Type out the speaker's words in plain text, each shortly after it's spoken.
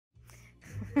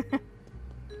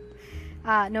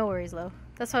No worries, Lo.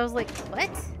 That's why I was like, what?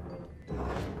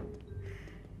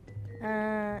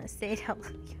 Stay out.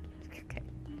 Okay.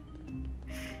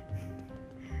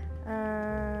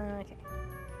 Okay.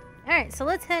 Alright, so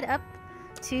let's head up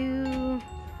to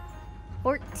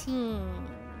 14.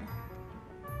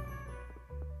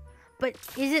 But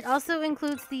is it also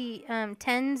includes the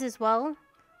 10s as well?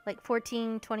 Like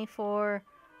 14, 24,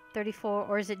 34,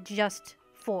 or is it just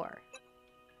 4?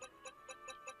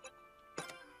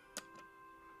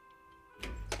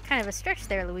 Kind of a stretch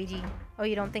there, Luigi. Oh,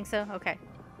 you don't think so? Okay.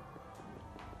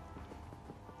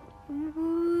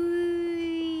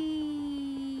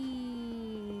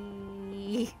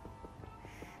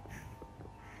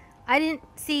 I didn't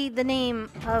see the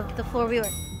name of the floor we were.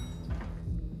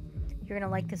 You're gonna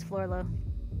like this floor, Lo.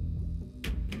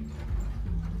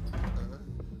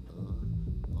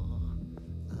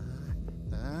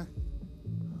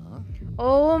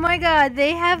 Oh my god,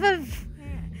 they have a...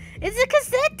 It's a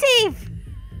cassette tape!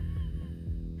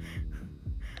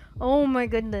 Oh my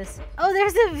goodness. Oh,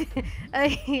 there's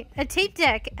a tape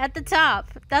deck at the top.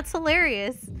 That's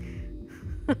hilarious.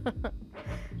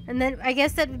 And then I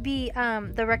guess that would be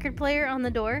the record player on the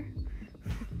door.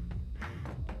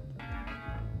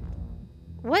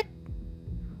 What?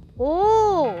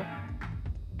 Oh!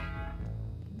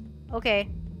 Okay.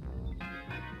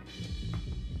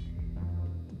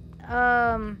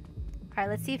 Alright,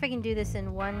 let's see if I can do this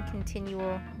in one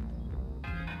continual...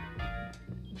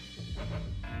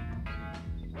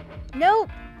 Nope!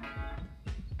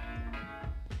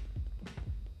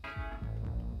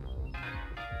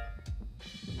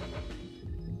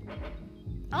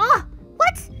 Oh!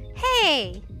 What?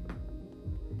 Hey!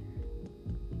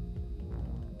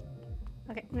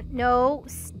 Okay, no,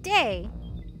 stay.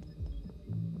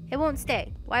 It won't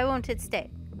stay. Why won't it stay?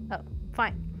 Oh,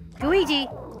 fine. Luigi,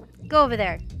 go over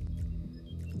there.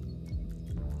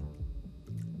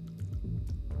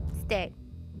 Stay.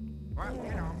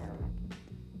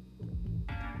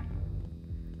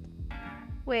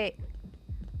 Wait,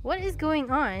 what is going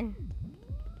on?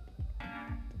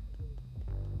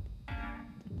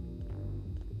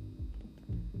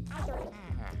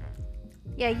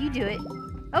 Yeah, you do it.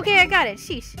 Okay, I got it.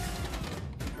 Sheesh.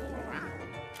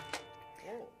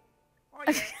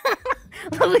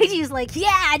 Luigi's like,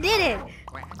 yeah, I did it.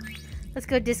 Let's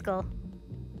go disco.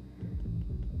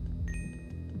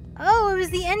 Oh, it was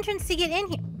the entrance to get in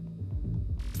here.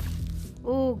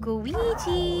 Oh,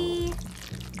 Luigi.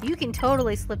 You can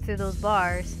totally slip through those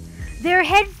bars. They're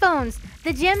headphones.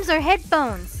 The gems are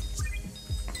headphones.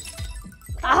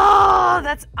 Oh,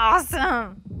 that's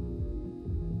awesome.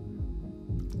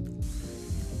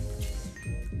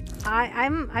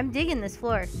 I'm digging this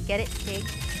floor. Get it? Dig.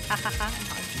 Ha ha ha.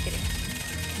 I'm just kidding.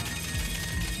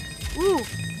 Ooh,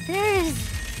 there is.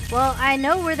 Well, I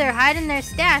know where they're hiding their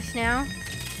stash now.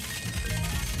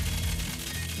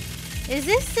 Is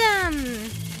this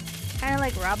kind of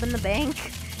like robbing the bank?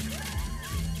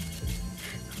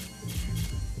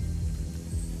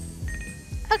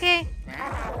 Okay.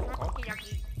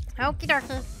 Okie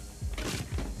dokie.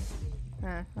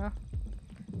 Well.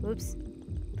 Oops.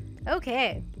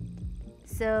 Okay.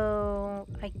 So,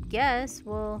 I guess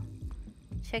we'll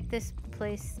check this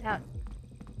place out.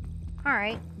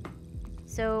 Alright.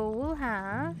 So, we'll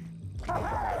have...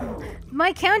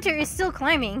 My counter is still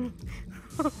climbing.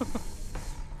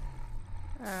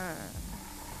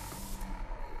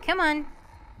 Come on.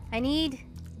 I need...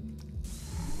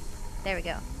 There we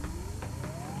go.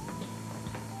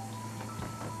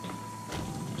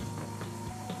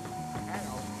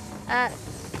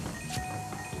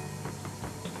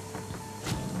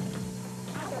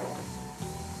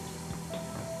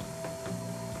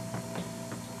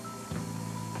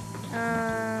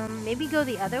 Maybe go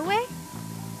the other way?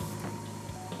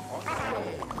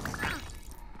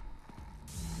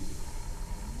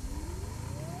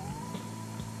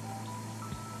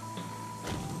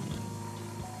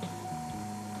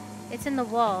 It's in the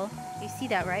wall. You see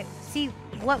that, right? See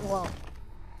what wall?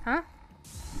 Huh?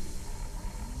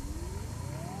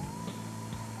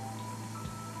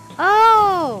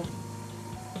 Oh!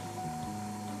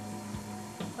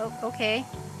 Oh, okay.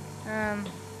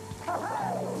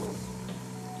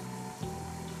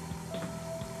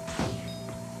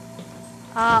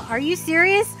 Are you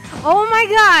serious? Oh my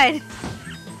god!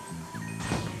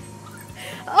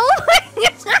 Oh my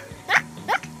god!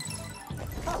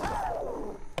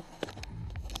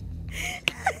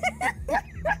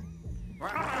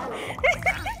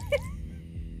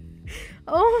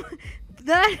 Oh,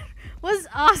 that was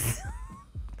awesome.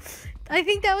 I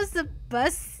think that was the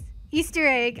best Easter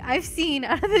egg I've seen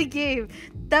out of the game.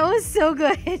 That was so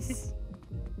good.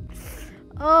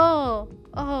 Oh,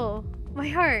 oh, my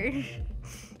heart.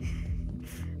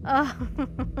 Oh,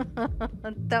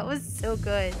 that was so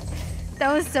good.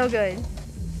 That was so good.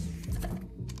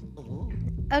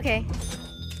 Okay.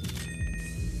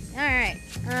 Alright.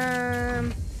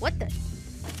 What the?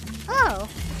 Oh,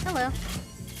 hello.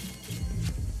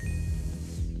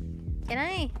 Can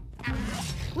I?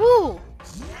 Woo!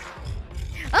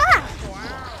 Ah!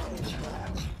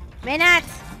 Minute!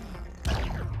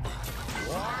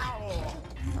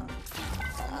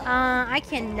 I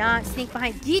cannot sneak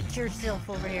behind. Get yourself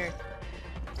over here.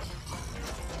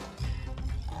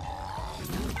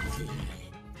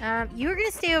 You're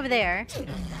gonna stay over there.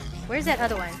 Where's that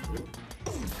other one?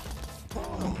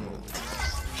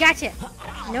 Gotcha!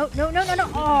 No, no, no, no,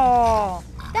 no! Oh!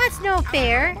 That's no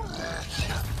fair!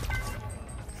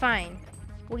 Fine.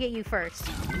 We'll get you first.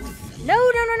 No,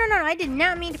 no, no, no, no! I did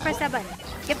not mean to press that button.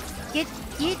 Get.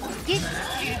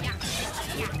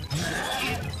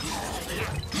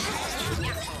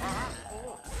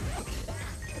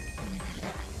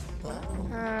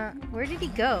 Where did he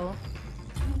go?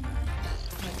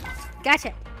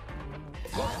 Gotcha!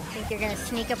 Think you're gonna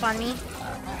sneak up on me?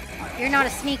 You're not a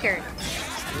sneaker.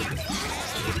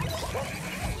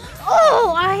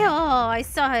 Oh, I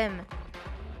saw him.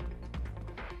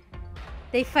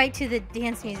 They fight to the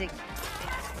dance music.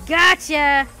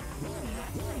 Gotcha!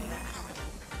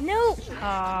 No!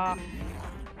 Aw.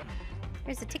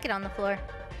 There's a ticket on the floor.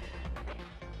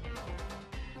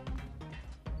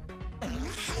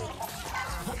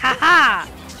 Haha!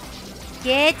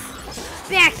 Get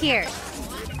back here!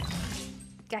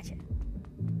 Gotcha.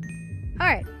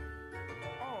 Alright.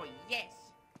 Oh, yes.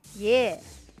 Yeah.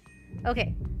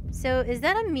 Okay. So, is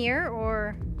that a mirror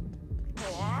or...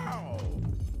 Wow.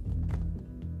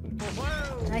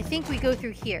 I think we go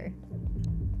through here.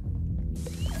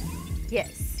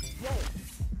 Yes.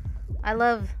 I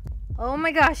love... Oh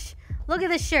my gosh! Look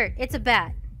at this shirt! It's a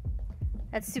bat.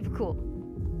 That's super cool.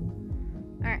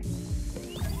 Alright.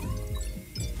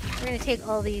 We're gonna take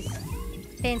all these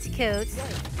fancy coats.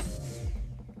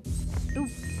 Ooh.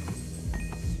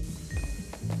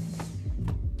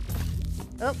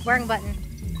 Oh, wrong button.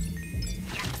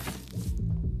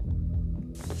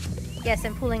 Yes,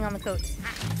 I'm pulling on the coats.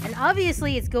 And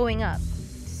obviously it's going up.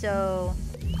 So...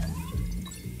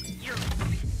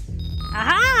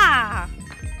 Aha!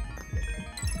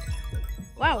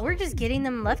 Wow, we're just getting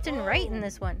them left and right in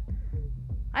this one.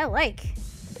 I like.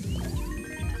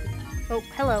 Oh,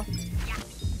 hello.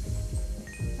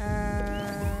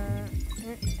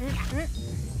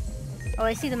 Oh,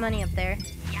 I see the money up there.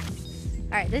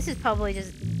 Alright, this is probably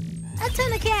just a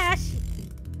ton of cash.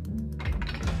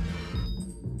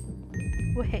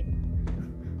 Wait.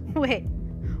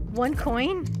 1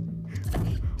 coin?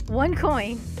 1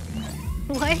 coin.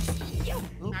 What?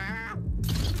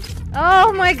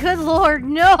 Oh my good lord,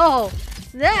 no!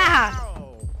 Ah!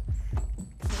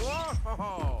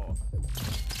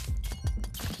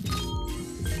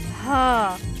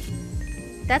 Huh.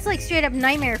 That's like straight up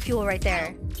nightmare fuel right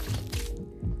there.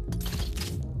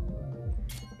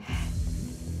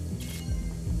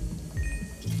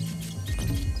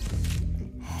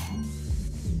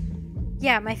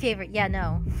 Yeah, my favorite. Yeah,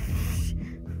 no.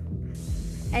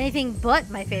 Anything but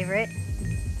my favorite.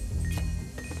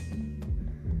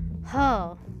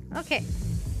 Oh, okay.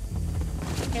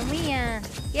 Can we,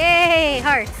 yay,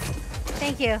 hearts.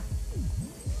 Thank you.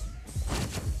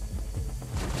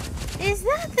 Is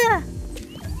that the...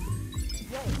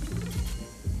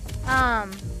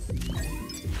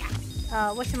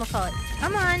 whatchamacallit?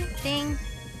 Come on, ding.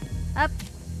 Up.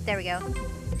 There we go.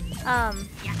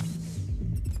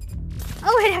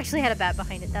 Oh, it actually had a bat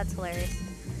behind it. That's hilarious.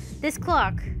 This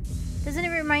clock. Doesn't it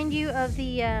remind you of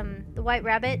the White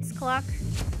Rabbit's clock?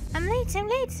 I'm late,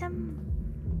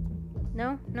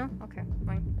 No? No? Okay,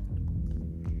 fine.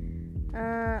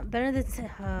 Better than...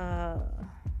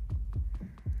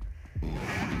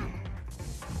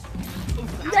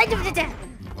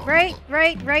 Right.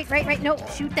 No,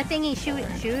 shoot that thingy. Shoot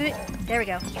it. There we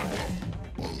go.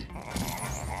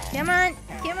 Come on.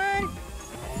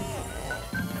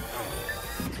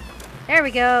 There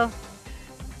we go.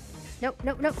 Nope.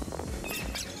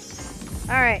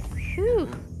 Alright. Whew.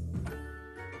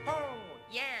 Oh,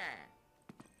 yeah.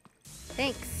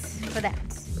 Thanks for that.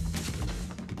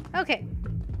 Okay.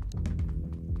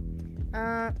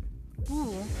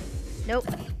 Ooh. Nope.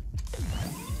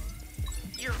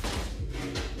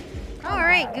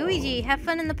 Alright, Luigi, have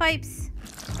fun in the pipes.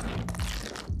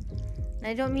 And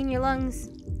I don't mean your lungs.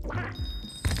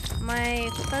 My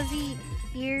fuzzy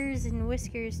ears and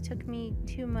whiskers took me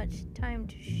too much time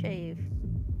to shave.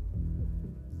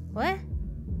 What?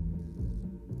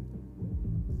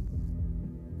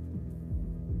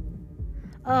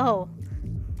 Oh.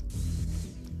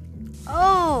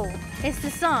 Oh, it's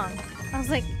the song. I was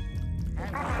like,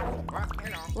 Hello.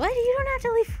 what? You don't have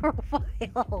to leave for a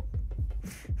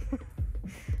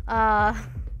while.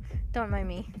 Don't mind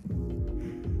me.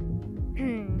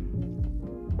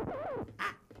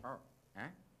 Oh, huh?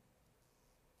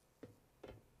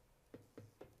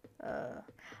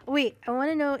 Wait, I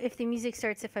want to know if the music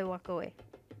starts if I walk away.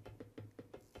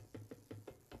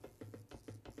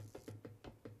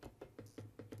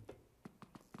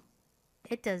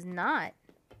 It does not.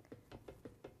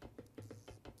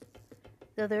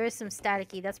 Though there is some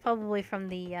staticky. That's probably from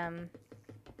the,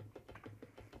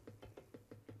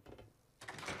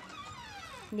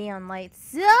 neon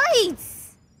lights.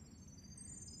 Lights!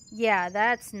 Yeah,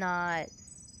 that's not...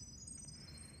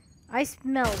 I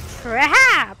smell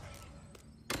trap!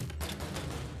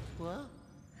 What?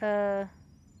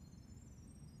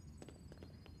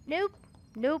 Nope.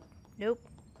 Nope. Nope.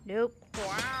 Nope.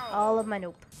 Wow. All of my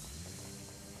nope.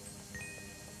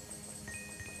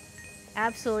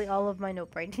 Absolutely all of my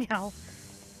nope right now.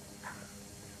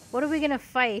 What are we gonna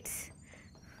fight?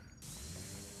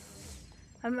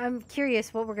 I'm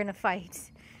curious what we're gonna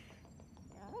fight.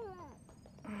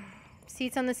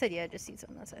 Seats on the side? Yeah, just seats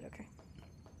on that side, okay.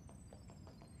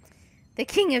 The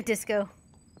king of disco.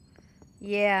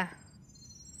 Yeah.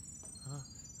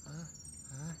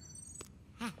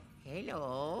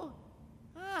 Hello.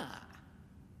 Ah.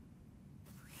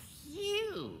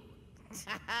 You.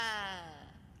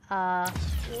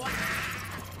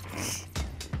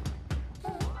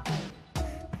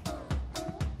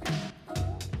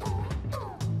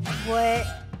 What?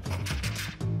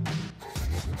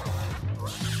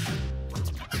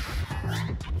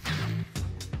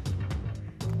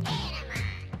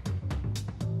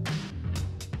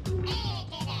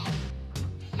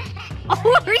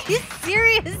 Oh, are you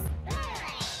serious?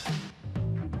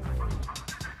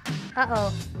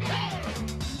 Uh-oh.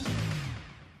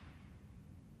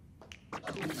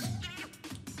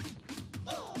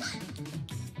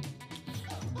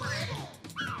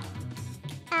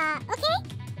 Okay.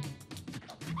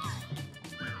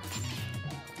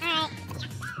 Alright.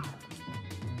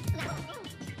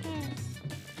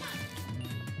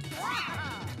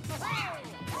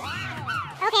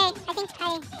 Okay, I think I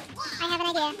have an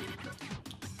idea.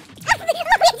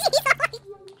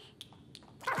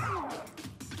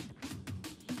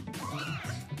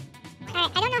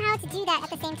 Alright, I don't know how to do that at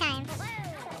the same time.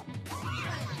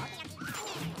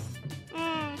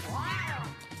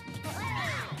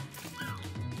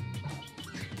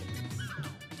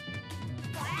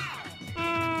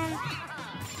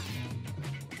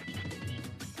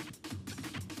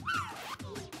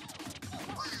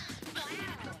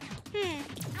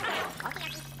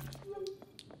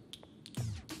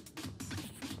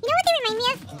 You know what they remind me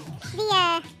of?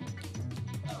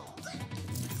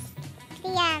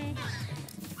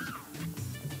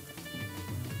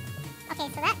 Okay,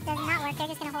 so that does not work. They're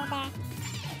just gonna hold there.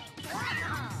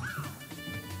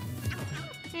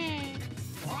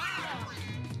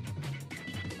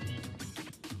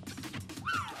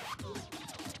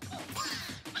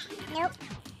 Nope.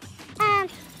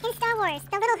 In Star Wars,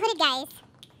 the little hooded guys.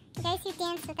 The guys who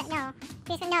dance with that. No.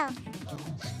 Seriously, no.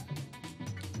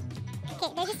 Okay,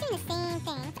 they're just doing the same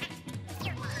thing.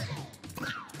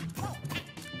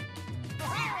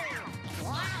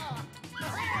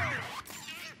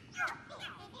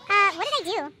 What did I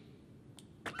do?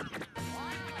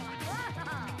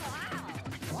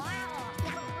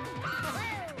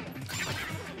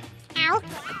 Ow.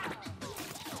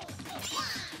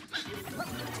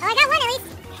 Oh, I got one at least.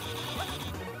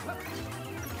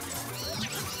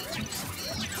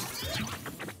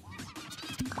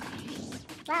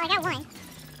 Well, I got one.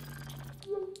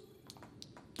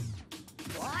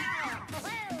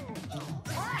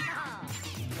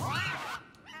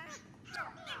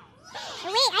 Oh,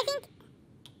 wait, I think...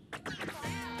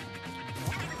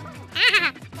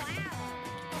 Ah!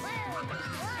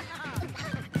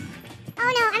 Oh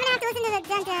no, I'm gonna have to listen to the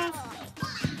dun-dun.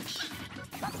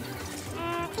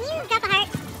 Can you drop a heart?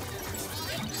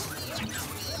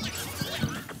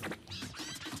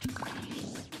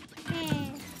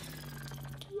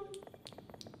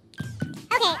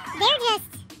 Okay, they're just...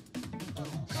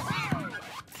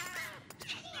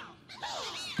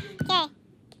 Okay,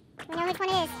 we know which one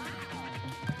it is.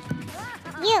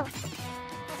 You.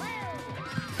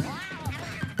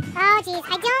 Oh jeez,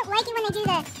 I don't like it when they do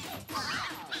this.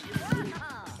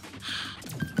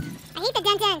 I hate the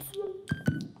dun-duns.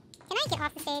 Can I get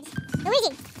off the stage?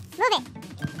 Luigi, move it.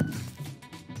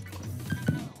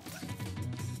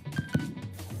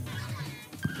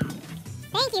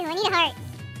 Thank you, I need a heart.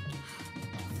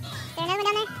 Is there another one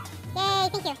down there? Yay,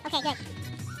 thank you. Okay, good.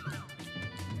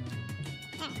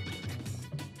 Alright.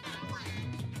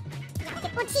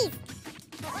 Oh, jeez.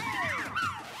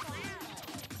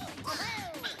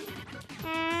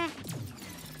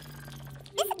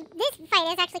 This fight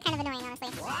is actually kind of annoying, honestly.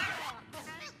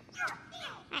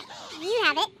 Alright, you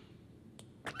have it.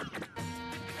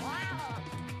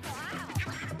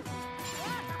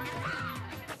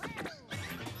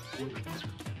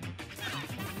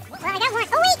 Well, I got one.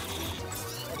 Oh, wait!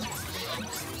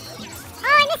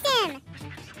 Oh, I missed him!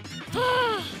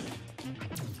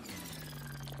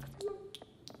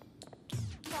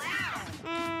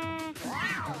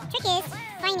 Trick is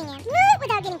finding him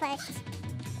without getting pushed.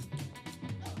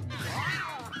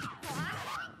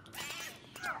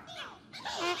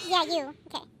 Yeah, you.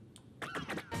 Okay.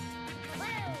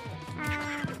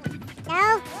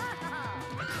 No.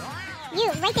 You,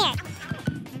 right there.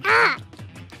 Ah!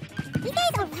 These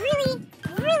guys are really,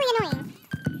 really annoying.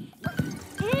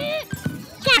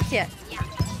 Gotcha.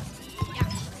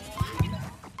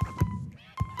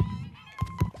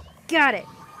 Got it.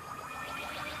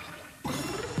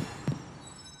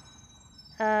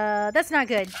 That's not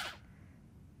good.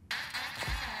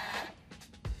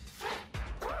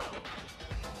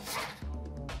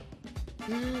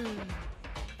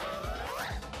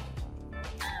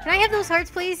 Can I have those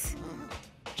hearts, please?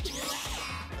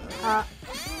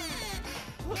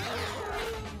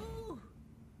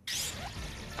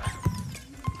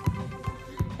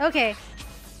 Okay.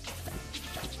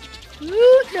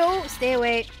 Ooh, no, stay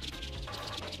away.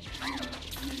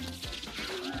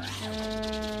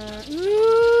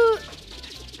 Ooh.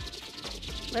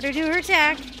 Let her do her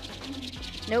attack.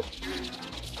 Nope.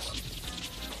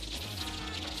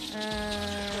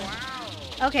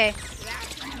 Okay.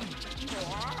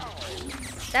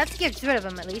 That gets rid of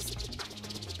him, at least.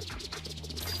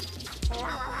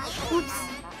 Oops.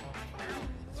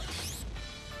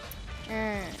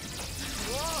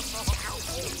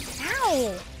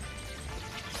 Ow!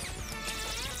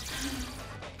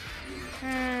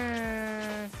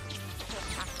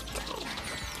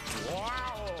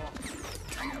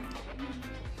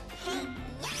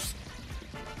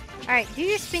 Alright, do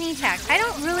your spinny attack. I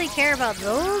don't really care about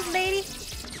those, lady.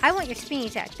 I want your spinny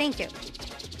attack. Thank you.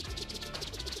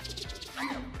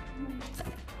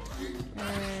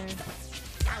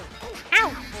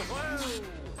 Ow!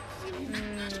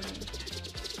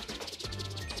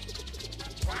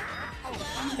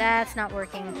 That's not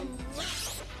working.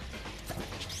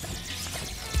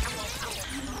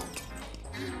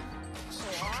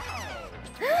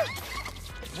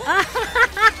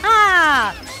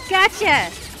 Gotcha!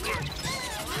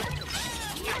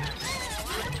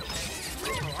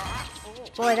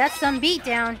 Boy, that's some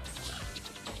beatdown.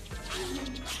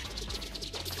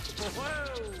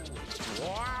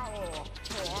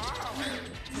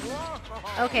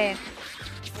 Okay.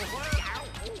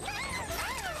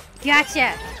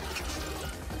 Gotcha!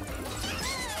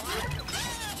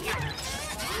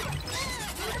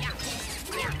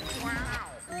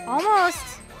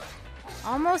 Almost!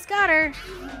 Almost got her!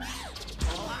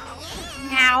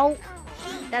 Ow!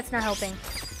 That's not helping.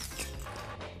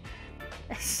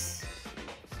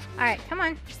 Alright, come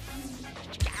on.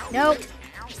 Nope.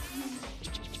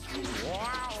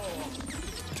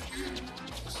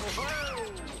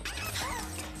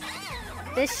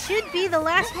 This should be the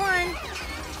last one.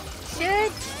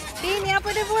 Should be the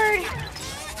operative word.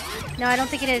 No, I don't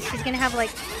think it is. She's gonna have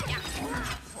like...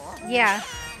 Yeah.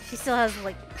 She still has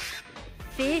like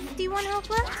 51 health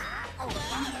left?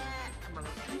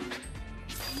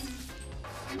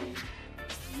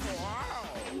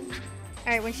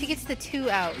 Alright, when she gets the 2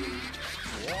 out.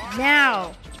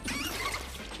 Now!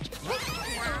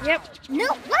 Yep. No,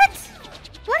 what?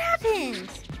 What happened?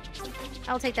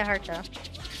 I'll take the heart though.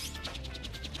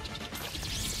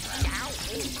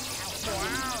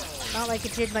 Not like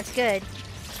it did much good.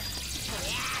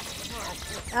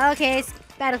 Okay, this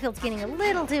battlefield's getting a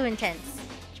little too intense.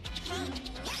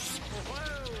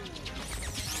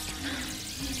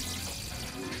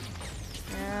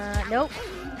 Nope.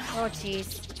 Oh,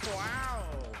 jeez.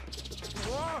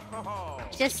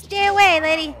 Just stay away,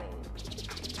 lady.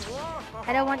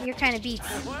 I don't want your kind of beats.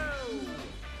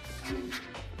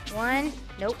 1.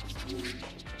 Nope.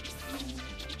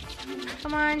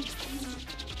 Come on.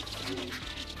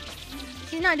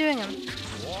 She's not doing them.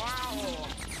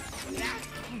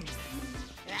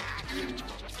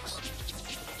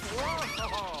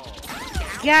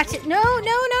 Gotcha. No,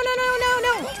 no, no, no, no, no,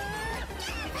 no.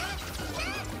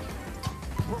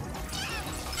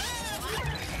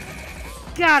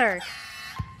 Got her.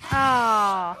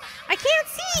 Oh, I can't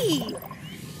see.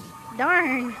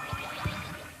 Darn.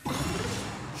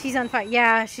 She's on fire.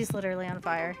 Yeah, she's literally on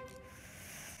fire.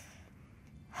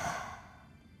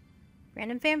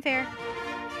 Random fanfare.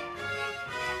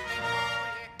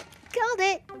 Killed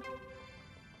it.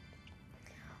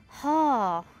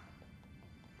 Oh.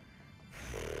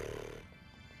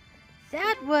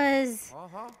 That was...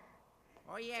 Uh-huh.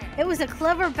 Oh, yeah. It was a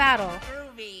clever battle.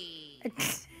 Groovy.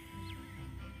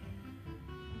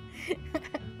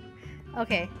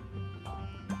 Okay.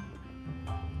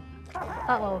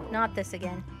 Uh-oh, not this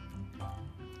again.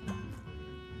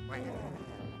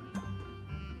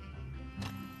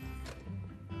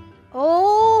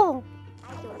 Oh!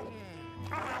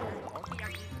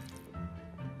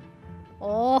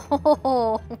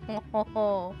 Oh!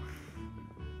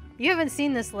 You haven't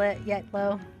seen this yet,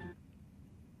 Lo.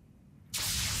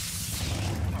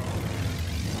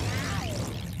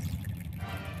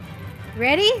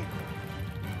 Ready?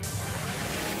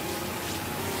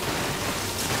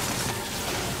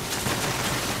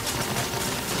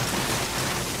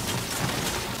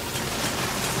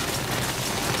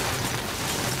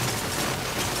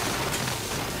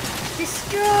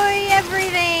 Destroy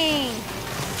everything!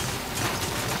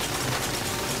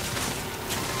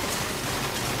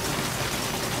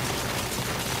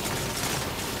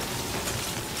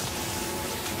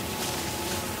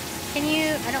 Can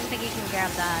you? I don't think you can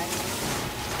grab that.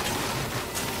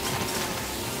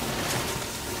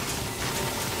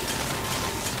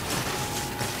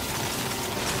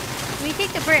 Can we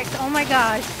take the bricks? Oh my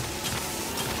gosh.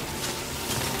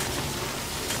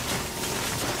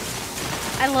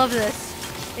 I love this.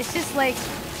 It's just like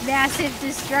massive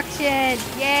destruction.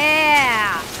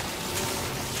 Yeah!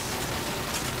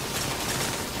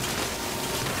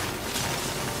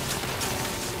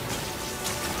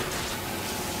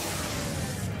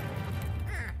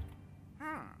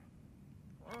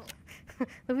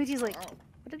 Luigi's like,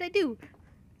 what did I do?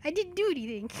 I didn't do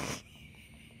anything.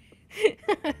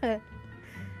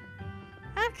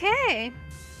 Okay.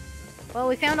 Well,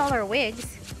 we found all our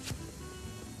wigs.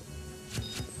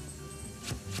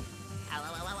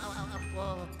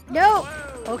 No!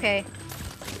 Okay.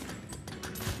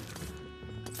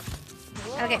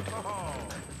 Okay.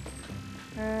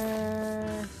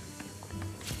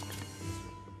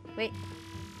 Wait.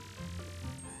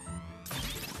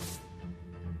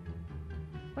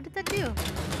 What did that do?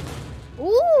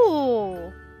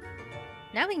 Ooh!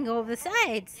 Now we can go over the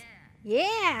sides.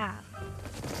 Yeah!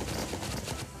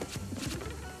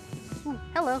 Ooh,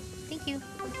 hello. Thank you.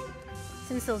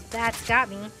 Since those bats got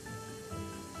me.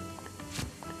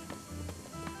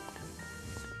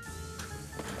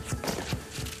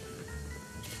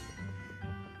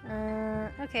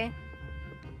 Okay.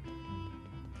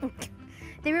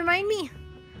 They remind me.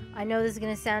 I know this is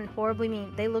gonna sound horribly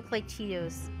mean. They look like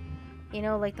Cheetos. You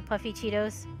know, like the puffy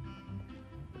Cheetos.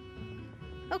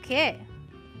 Okay.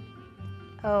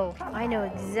 Oh, I know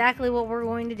exactly what we're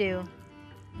going to do.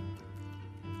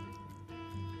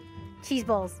 Cheese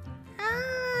balls.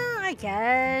 I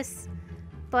guess.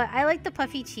 But I like the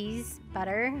puffy cheese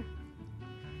better.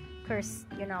 Of course,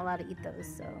 you're not allowed to eat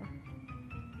those, so...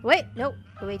 Wait! No!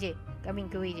 Luigi. I mean,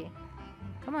 Luigi.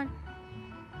 Come on.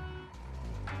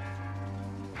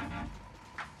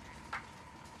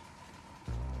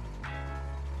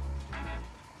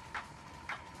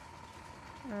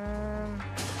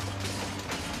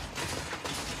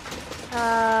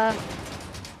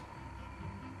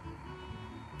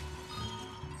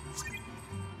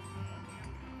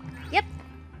 Yep.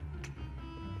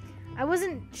 I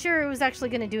wasn't sure it was actually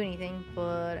gonna do anything,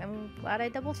 but I'm glad I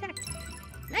double checked.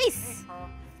 Nice!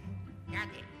 Got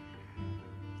it.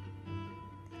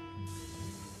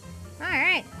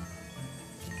 Alright.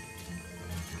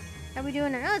 How we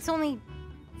doing? Oh, it's only...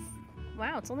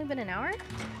 Wow, it's only been an hour?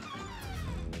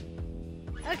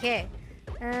 Okay.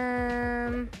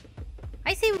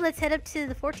 I say let's head up to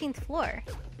the 14th floor.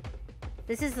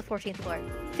 This is the 14th floor.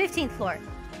 15th floor.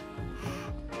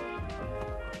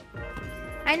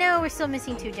 I know we're still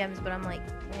missing 2 gems, but I'm like,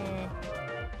 eh.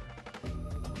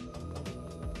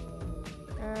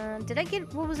 Did I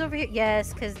get what was over here?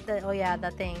 Yes, because the... Oh yeah,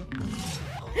 that thing.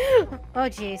 Oh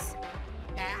jeez.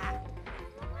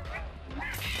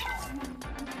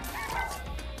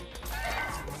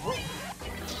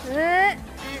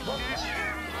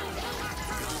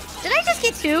 Did I just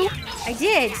get 2? I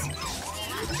did.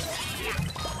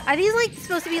 Are these like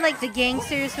supposed to be like the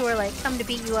gangsters who are like come to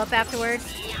beat you up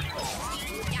afterwards?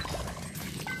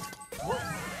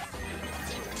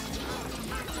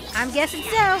 I'm guessing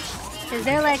so, because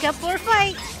they're like up for a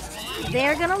fight.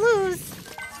 They're gonna lose.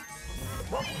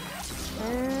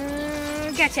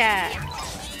 Gotcha.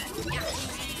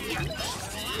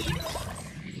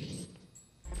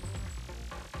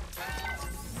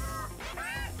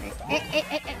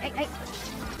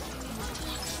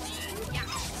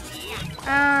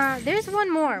 There's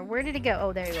one more. Where did it go?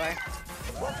 Oh, there you are.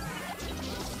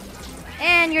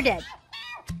 And you're dead.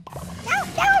 No,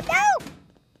 no, no!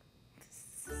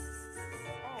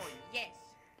 Oh, yes.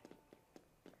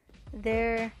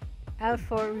 They're out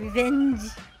for revenge.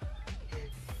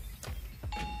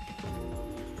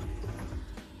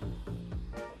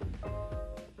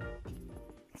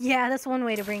 Yeah, that's one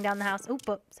way to bring down the house.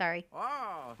 Oop, sorry.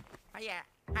 Oh, yeah.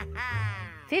 Ha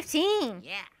ha. 15.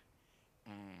 Yeah.